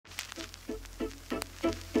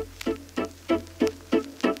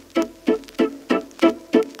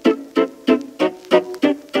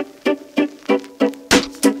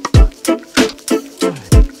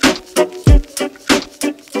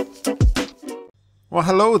Well,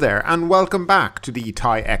 hello there, and welcome back to the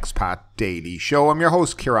Thai Expat Daily Show. I'm your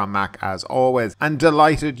host, Ruam, as always, and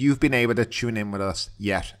delighted you've been able to tune in with us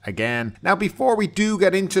yet again. Now, before we do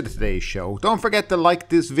get into today's show, don't forget to like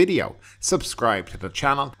this video, subscribe to the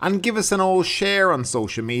channel, and give us an old share on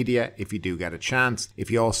social media if you do get a chance. If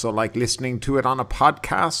you also like listening to it on a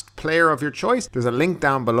podcast player of your choice, there's a link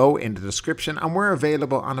down below in the description, and we're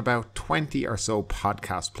available on about 20 or so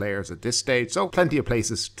podcast players at this stage, so plenty of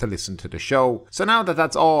places to listen to the show. So now that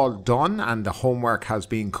that's all done and the homework has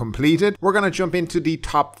been completed, we're going to jump into the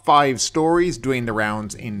top 5 stories doing the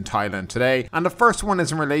rounds in Thailand today. And the first one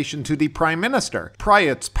is in relation to the Prime Minister.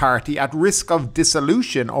 Prayut's party at risk of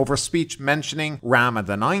dissolution over speech mentioning Rama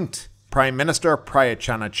IX. Prime Minister Prayut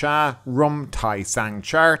chan-ocha, Ruam Thai Sang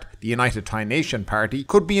Chart, the United Thai Nation Party,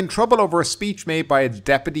 could be in trouble over a speech made by its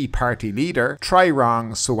deputy party leader,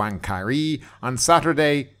 Trairong Suwannakhiri, on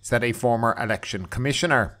Saturday, said a former election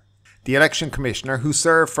commissioner. The election commissioner, who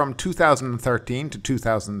served from 2013 to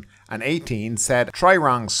 2018, said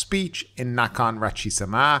Trairong's speech in Nakhon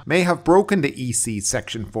Ratchasima may have broken the EC's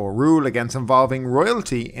Section 4 rule against involving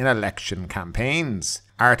royalty in election campaigns.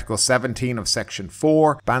 Article 17 of Section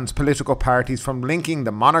 4 bans political parties from linking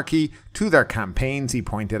the monarchy to their campaigns, he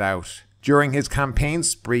pointed out. During his campaign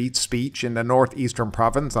speech in the northeastern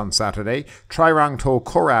province on Saturday, Trairong told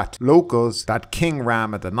Korat locals that King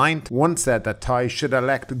Rama IX once said that Thai should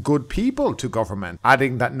elect good people to government,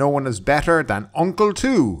 adding that no one is better than Uncle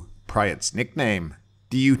Two, Prayut's nickname.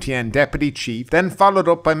 The UTN deputy chief then followed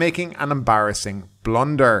up by making an embarrassing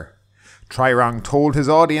blunder. Trairong told his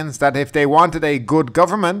audience that if they wanted a good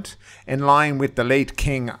government, in line with the late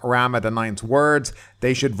King Rama IX's words,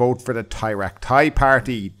 they should vote for the Trairong Thai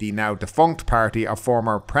Party, the now defunct party of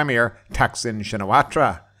former Premier Thaksin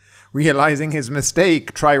Shinawatra. Realizing his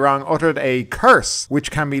mistake, Trairong uttered a curse, which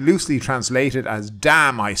can be loosely translated as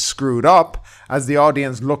 "damn, I screwed up," as the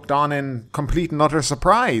audience looked on in complete and utter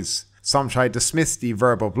surprise. Some tried to dismiss the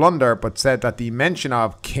verbal blunder, but said that the mention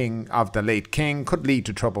of the late king could lead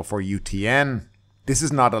to trouble for UTN. This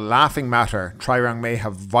is not a laughing matter. Trairong may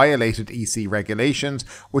have violated EC regulations,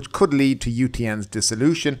 which could lead to UTN's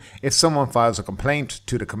dissolution if someone files a complaint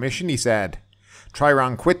to the commission, he said.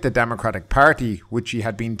 Trairong quit the Democratic Party, which he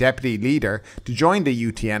had been deputy leader, to join the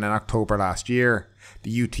UTN in October last year. The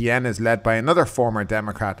UTN is led by another former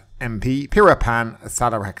Democrat MP, Pirapan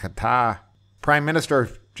Sararakata. Prime Minister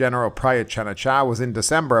General Prayut chan-ocha was in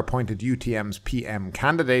December appointed UTM's PM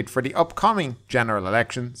candidate for the upcoming general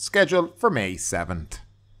election scheduled for May 7th.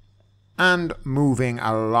 And moving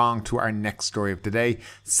along to our next story of the day,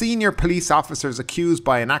 senior police officers accused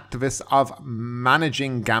by an activist of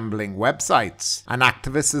managing gambling websites. An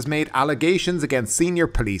activist has made allegations against senior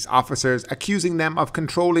police officers accusing them of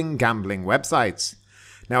controlling gambling websites.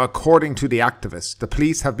 Now, according to the activist, the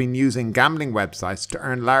police have been using gambling websites to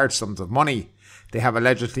earn large sums of money. They have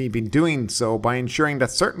allegedly been doing so by ensuring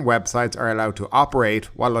that certain websites are allowed to operate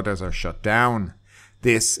while others are shut down.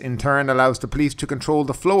 This, in turn, allows the police to control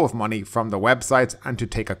the flow of money from the websites and to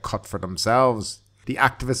take a cut for themselves. The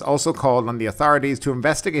activists also called on the authorities to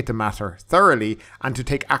investigate the matter thoroughly and to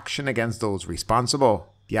take action against those responsible.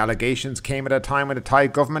 The allegations came at a time when the Thai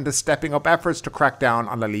government is stepping up efforts to crack down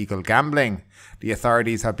on illegal gambling. The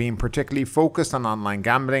authorities have been particularly focused on online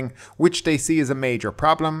gambling, which they see as a major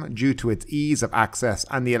problem due to its ease of access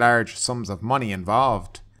and the large sums of money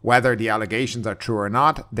involved. Whether the allegations are true or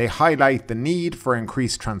not, they highlight the need for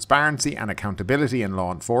increased transparency and accountability in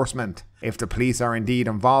law enforcement. If the police are indeed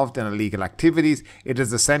involved in illegal activities, it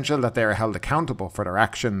is essential that they are held accountable for their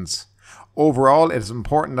actions. Overall, it is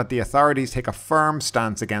important that the authorities take a firm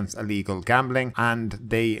stance against illegal gambling and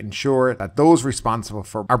they ensure that those responsible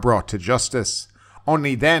for are brought to justice.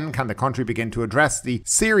 Only then can the country begin to address the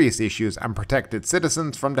serious issues and protect its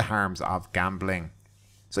citizens from the harms of gambling.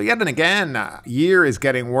 So yet and again, year is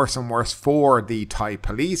getting worse and worse for the Thai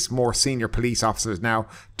police. More senior police officers now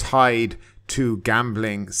tied to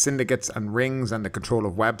gambling syndicates and rings and the control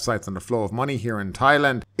of websites and the flow of money here in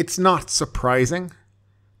Thailand. It's not surprising,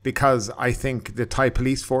 because I think the Thai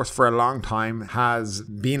police force for a long time has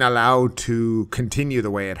been allowed to continue the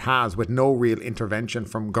way it has with no real intervention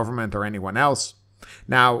from government or anyone else.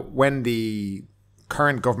 Now, when the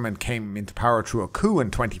current government came into power through a coup in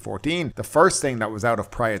 2014, the first thing that was out of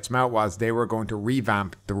Prayut's mouth was they were going to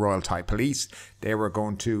revamp the Royal Thai Police. They were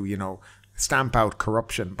going to, stamp out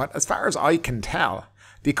corruption. But as far as I can tell,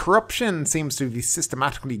 the corruption seems to be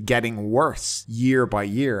systematically getting worse year by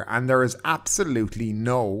year, and there is absolutely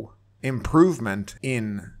no improvement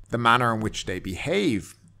in the manner in which they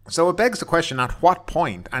behave. So it begs the question, at what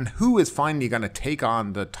point and who is finally going to take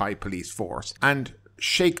on the Thai police force and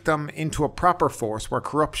shake them into a proper force where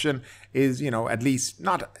corruption is, at least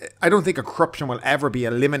not, I don't think a corruption will ever be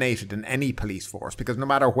eliminated in any police force, because no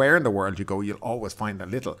matter where in the world you go, you'll always find a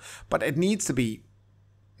little. But it needs to be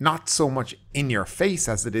not so much in your face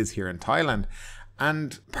as it is here in Thailand.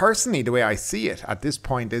 And personally, the way I see it at this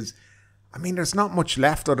point is, there's not much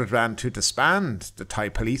left other than to disband the Thai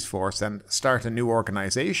police force and start a new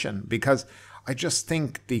organization, because I just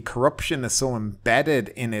think the corruption is so embedded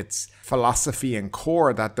in its philosophy and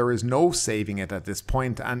core that there is no saving it at this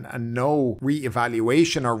point, and no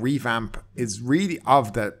re-evaluation or revamp is really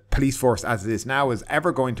of the police force as it is now is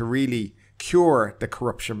ever going to really cure the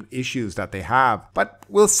corruption issues that they have. But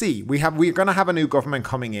we'll see. We're going to have a new government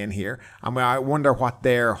coming in here, and I wonder what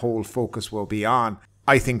their whole focus will be on.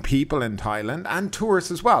 I think people in Thailand, and tourists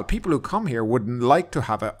as well, people who come here wouldn't like to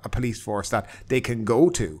have a police force that they can go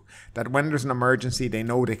to, that when there's an emergency they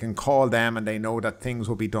know they can call them and they know that things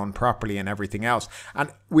will be done properly and everything else. And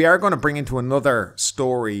we are going to bring into another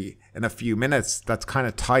story in a few minutes that kind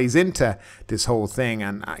of ties into this whole thing,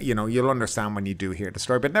 and you'll understand when you do hear the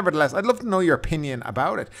story. But nevertheless, I'd love to know your opinion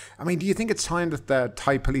about it. Do you think it's time that the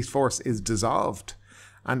Thai police force is dissolved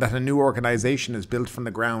and that a new organization is built from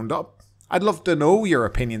the ground up? I'd love to know your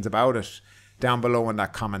opinions about it down below in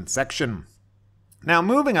that comment section. Now,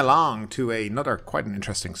 moving along to another quite an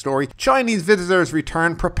interesting story. Chinese visitors'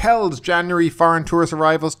 return propels January foreign tourist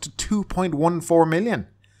arrivals to 2.14 million.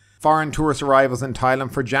 Foreign tourist arrivals in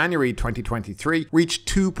Thailand for January 2023 reached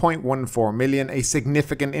 2.14 million, a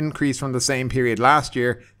significant increase from the same period last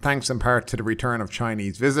year, thanks in part to the return of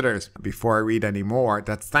Chinese visitors. Before I read any more,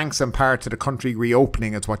 that's thanks in part to the country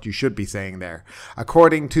reopening is what you should be saying there.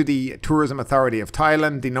 According to the Tourism Authority of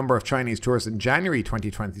Thailand, the number of Chinese tourists in January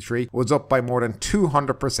 2023 was up by more than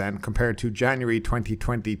 200% compared to January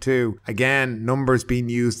 2022. Again, numbers being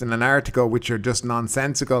used in an article which are just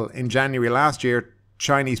nonsensical. In January last year,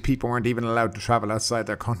 Chinese people weren't even allowed to travel outside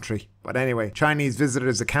their country. But anyway, Chinese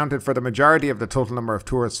visitors accounted for the majority of the total number of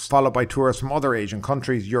tourists, followed by tourists from other Asian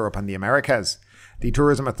countries, Europe and the Americas. The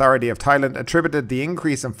Tourism Authority of Thailand attributed the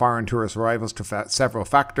increase in foreign tourist arrivals to several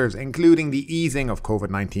factors, including the easing of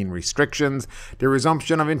COVID-19 restrictions, the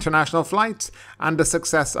resumption of international flights, and the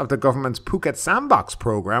success of the government's Phuket Sandbox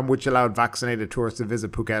program, which allowed vaccinated tourists to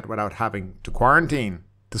visit Phuket without having to quarantine.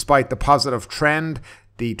 Despite the positive trend,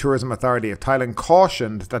 the Tourism Authority of Thailand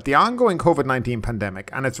cautioned that the ongoing COVID-19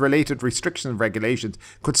 pandemic and its related restrictions and regulations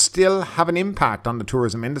could still have an impact on the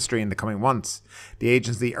tourism industry in the coming months. The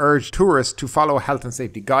agency urged tourists to follow health and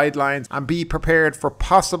safety guidelines and be prepared for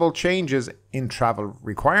possible changes in travel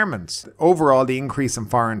requirements. Overall, the increase in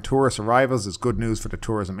foreign tourist arrivals is good news for the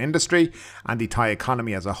tourism industry and the Thai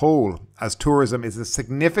economy as a whole, as tourism is a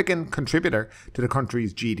significant contributor to the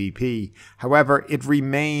country's GDP. However, it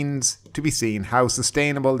remains to be seen how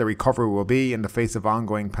sustainable the recovery will be in the face of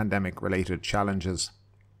ongoing pandemic-related challenges.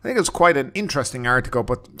 I think it's quite an interesting article,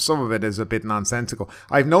 but some of it is a bit nonsensical.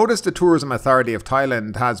 I've noticed the Tourism Authority of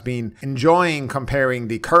Thailand has been enjoying comparing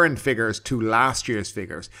the current figures to last year's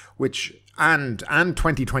figures, and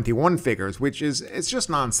 2021 figures, which is, it's just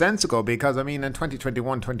nonsensical, because in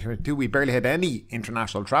 2021, 2022 we barely had any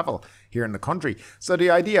international travel here in the country. So the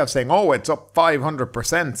idea of saying, oh, it's up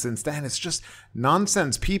 500% since then, it's just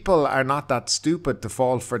nonsense. People are not that stupid to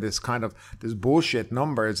fall for this bullshit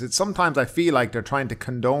numbers. It's sometimes I feel like they're trying to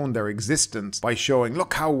condone their existence by showing,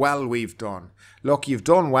 look how well we've done. Look, you've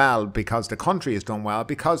done well because the country has done well,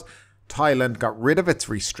 because Thailand got rid of its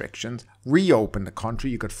restrictions, reopened the country,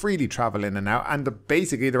 you could freely travel in and out, and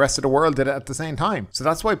basically the rest of the world did it at the same time. So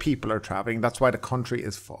that's why people are traveling, that's why the country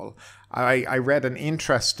is full. I read an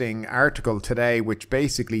interesting article today which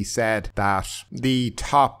basically said that the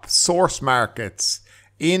top source markets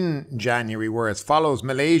in January were as follows.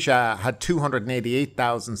 Malaysia had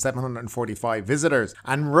 288,745 visitors,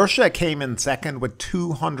 and Russia came in second with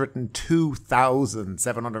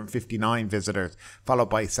 202,759 visitors,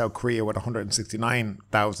 followed by South Korea with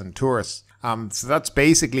 169,000 tourists. So that's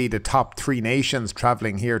basically the top three nations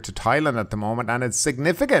traveling here to Thailand at the moment, and it's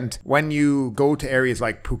significant when you go to areas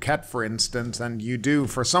like Phuket, for instance, and you do,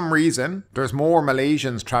 for some reason, there's more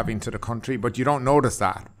Malaysians traveling to the country, but you don't notice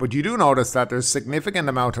that. But you do notice that there's significant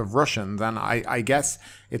amount of Russians, and I guess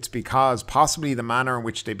it's because possibly the manner in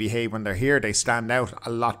which they behave when they're here, they stand out a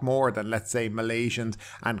lot more than, let's say, Malaysians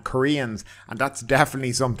and Koreans, and that's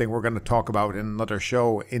definitely something we're going to talk about in another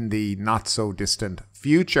show in the not so distant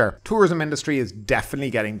future. Tourism industry is definitely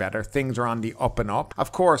getting better. Things are on the up and up.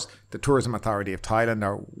 Of course, the Tourism Authority of Thailand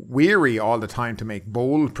are weary all the time to make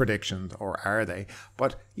bold predictions, or are they?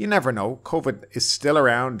 But you never know. COVID is still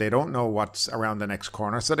around. They don't know what's around the next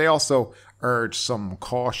corner. So they also urge some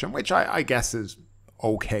caution, which I guess is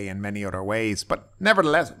okay in many other ways. But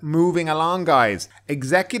nevertheless, moving along, guys.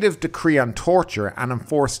 Executive decree on torture and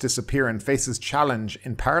enforced disappearance faces challenge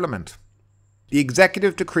in Parliament. The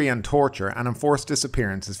executive decree on torture and enforced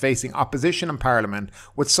disappearance is facing opposition in Parliament,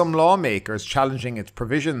 with some lawmakers challenging its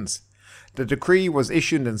provisions. The decree was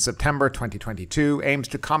issued in September 2022, aims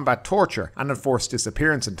to combat torture and enforced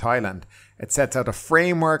disappearance in Thailand. It sets out a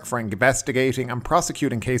framework for investigating and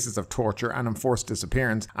prosecuting cases of torture and enforced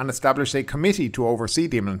disappearance and established a committee to oversee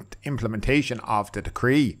the implementation of the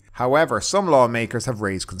decree. However, some lawmakers have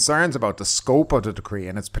raised concerns about the scope of the decree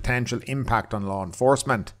and its potential impact on law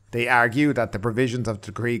enforcement. They argue that the provisions of the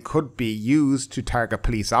decree could be used to target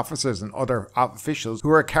police officers and other officials who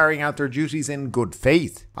are carrying out their duties in good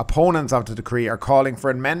faith. Opponents of the decree are calling for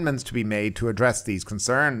amendments to be made to address these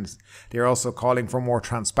concerns. They are also calling for more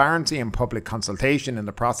transparency and public consultation in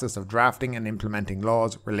the process of drafting and implementing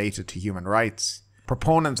laws related to human rights.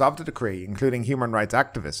 Proponents of the decree, including human rights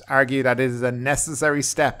activists, argue that it is a necessary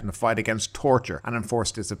step in the fight against torture and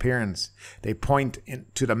enforced disappearance. They point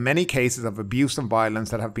to the many cases of abuse and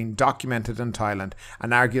violence that have been documented in Thailand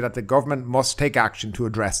and argue that the government must take action to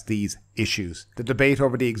address these issues. The debate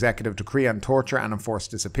over the executive decree on torture and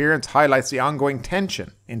enforced disappearance highlights the ongoing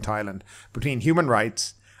tension in Thailand between human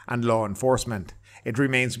rights and law enforcement. It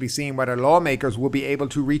remains to be seen whether lawmakers will be able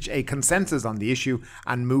to reach a consensus on the issue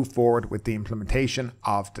and move forward with the implementation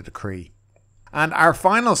of the decree. And our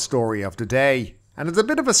final story of the day, and it's a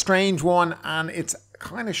bit of a strange one, and it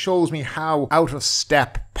kind of shows me how out of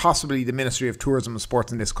step possibly the Ministry of Tourism and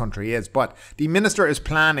Sports in this country is, but the minister is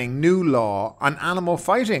planning new law on animal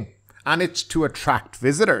fighting, and it's to attract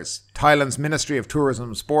visitors. Thailand's Ministry of Tourism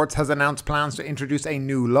and Sports has announced plans to introduce a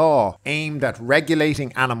new law aimed at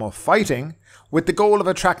regulating animal fighting with the goal of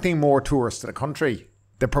attracting more tourists to the country.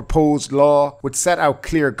 The proposed law would set out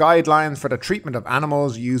clear guidelines for the treatment of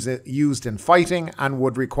animals used in fighting and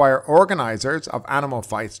would require organisers of animal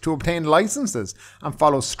fights to obtain licenses and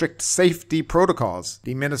follow strict safety protocols.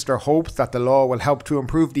 The minister hopes that the law will help to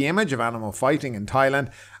improve the image of animal fighting in Thailand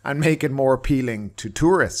and make it more appealing to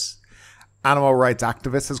tourists. Animal rights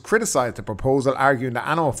activists have criticised the proposal, arguing that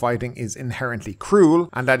animal fighting is inherently cruel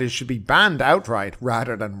and that it should be banned outright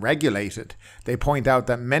rather than regulated. They point out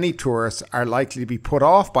that many tourists are likely to be put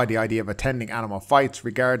off by the idea of attending animal fights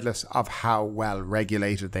regardless of how well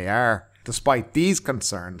regulated they are. Despite these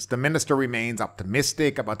concerns, the minister remains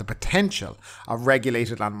optimistic about the potential of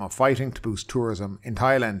regulated animal fighting to boost tourism in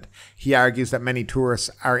Thailand. He argues that many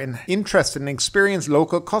tourists are interested in experiencing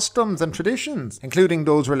local customs and traditions, including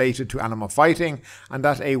those related to animal fighting, and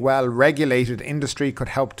that a well-regulated industry could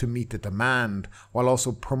help to meet the demand, while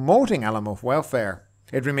also promoting animal welfare.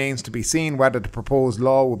 It remains to be seen whether the proposed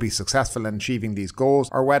law will be successful in achieving these goals,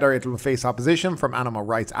 or whether it will face opposition from animal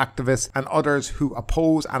rights activists and others who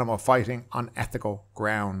oppose animal fighting on ethical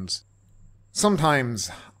grounds.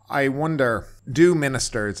 Sometimes I wonder, do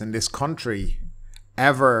ministers in this country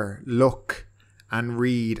ever look and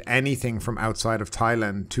read anything from outside of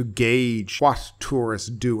Thailand to gauge what tourists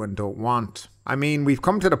do and don't want? I mean, we've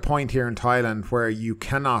come to the point here in Thailand where you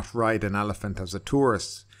cannot ride an elephant as a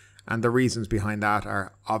tourist. And the reasons behind that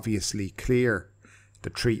are obviously clear.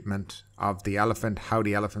 The treatment of the elephant, how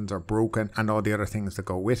the elephants are broken, and all the other things that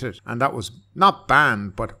go with it. And that was not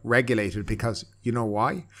banned, but regulated because, you know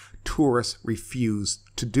why? Tourists refused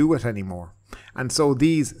to do it anymore. And so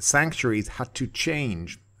these sanctuaries had to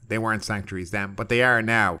change. They weren't sanctuaries then, but they are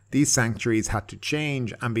now. These sanctuaries had to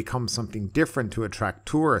change and become something different to attract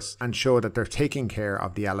tourists and show that they're taking care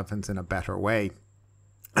of the elephants in a better way.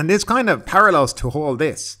 And this kind of parallels to all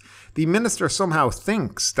this. The minister somehow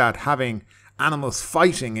thinks that having animals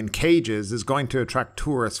fighting in cages is going to attract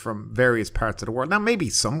tourists from various parts of the world. Now, maybe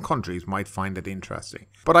some countries might find it interesting,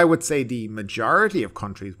 but I would say the majority of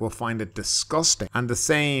countries will find it disgusting. And the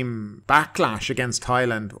same backlash against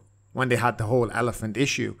Thailand when they had the whole elephant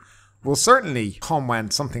issue will certainly come when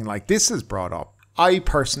something like this is brought up. I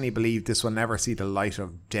personally believe this will never see the light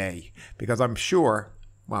of day because I'm sure,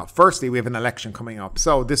 well, firstly, we have an election coming up,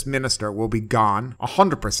 so this minister will be gone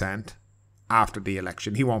 100% after the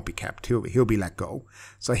election. He won't be kept. He'll be let go.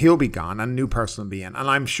 So he'll be gone and a new person will be in. And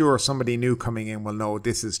I'm sure somebody new coming in will know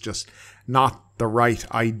this is just not the right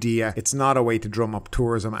idea. It's not a way to drum up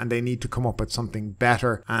tourism, and they need to come up with something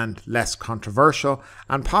better and less controversial,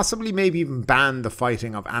 and possibly maybe even ban the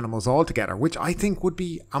fighting of animals altogether, which I think would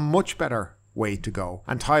be a much better way to go.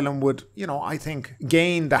 And Thailand would, I think,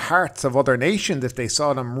 gain the hearts of other nations if they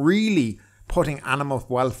saw them really putting animal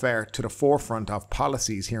welfare to the forefront of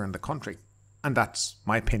policies here in the country. And that's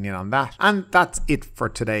my opinion on that. And that's it for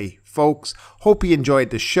today, folks. Hope you enjoyed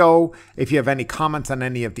the show. If you have any comments on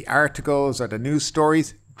any of the articles or the news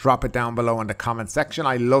stories, drop it down below in the comment section.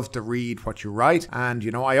 I love to read what you write, and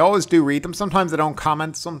I always do read them. Sometimes I don't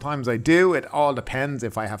comment, sometimes I do. It all depends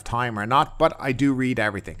if I have time or not, but I do read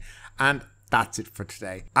everything. And that's it for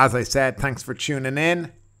today. As I said, thanks for tuning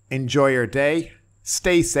in. Enjoy your day,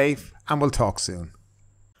 stay safe, and we'll talk soon.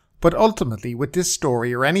 But ultimately, with this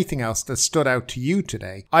story or anything else that stood out to you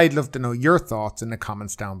today, I'd love to know your thoughts in the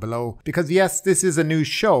comments down below. Because yes, this is a news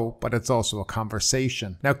show, but it's also a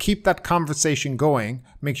conversation. Now keep that conversation going.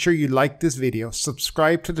 Make sure you like this video,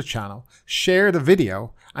 subscribe to the channel, share the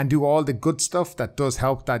video, and do all the good stuff that does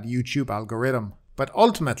help that YouTube algorithm. But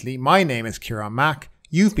ultimately, my name is Ruam.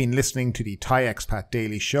 You've been listening to the Thai Expat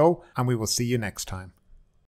Daily Show, and we will see you next time.